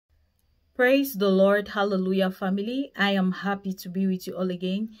Praise the Lord. Hallelujah, family. I am happy to be with you all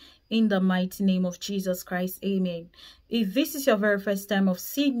again in the mighty name of Jesus Christ. Amen. If this is your very first time of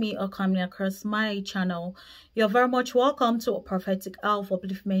seeing me or coming across my channel, you're very much welcome to a Prophetic Hour of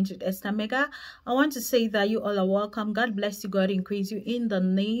Upliftment with Esther Mega. I want to say that you all are welcome. God bless you. God increase you in the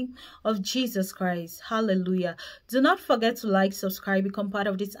name of Jesus Christ. Hallelujah. Do not forget to like, subscribe, become part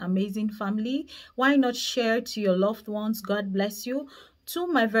of this amazing family. Why not share to your loved ones? God bless you. To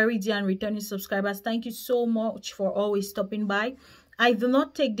my very dear and returning subscribers, thank you so much for always stopping by. I do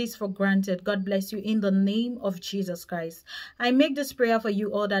not take this for granted. God bless you in the name of Jesus Christ. I make this prayer for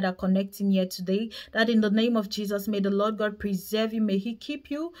you all that are connecting here today, that in the name of Jesus, may the Lord God preserve you. May he keep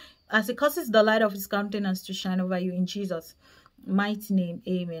you as he causes the light of his countenance to shine over you in Jesus' mighty name.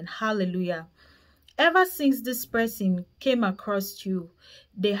 Amen. Hallelujah. Ever since this person came across you,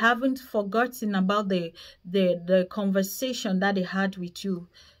 they haven't forgotten about the conversation that they had with you.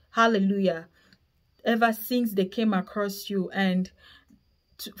 Hallelujah. Ever since they came across you, and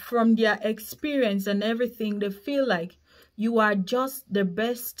from their experience and everything, they feel like you are just the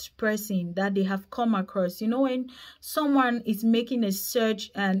best person that they have come across. You know, when someone is making a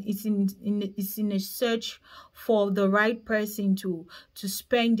search and is in a search for the right person to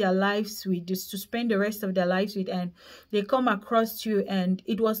spend their lives with, just to spend the rest of their lives with, and they come across you, and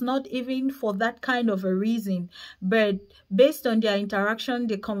it was not even for that kind of a reason, but based on their interaction,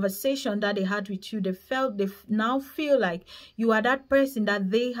 the conversation that they had with you, they now feel like you are that person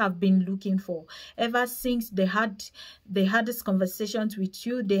that they have been looking for. Ever since they had these conversations with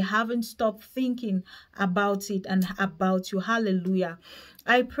you, they haven't stopped thinking about it and about you. Hallelujah.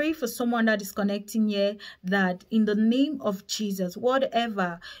 I pray for someone that is connecting here, that in the name of Jesus,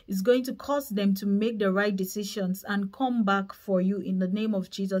 whatever is going to cause them to make the right decisions and come back for you, in the name of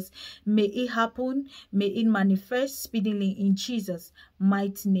Jesus, may it happen, may it manifest speedily in Jesus'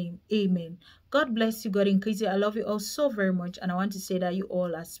 mighty name. Amen. God bless you. God increase you. I love you all so very much, and I want to say that you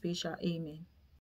all are special. Amen.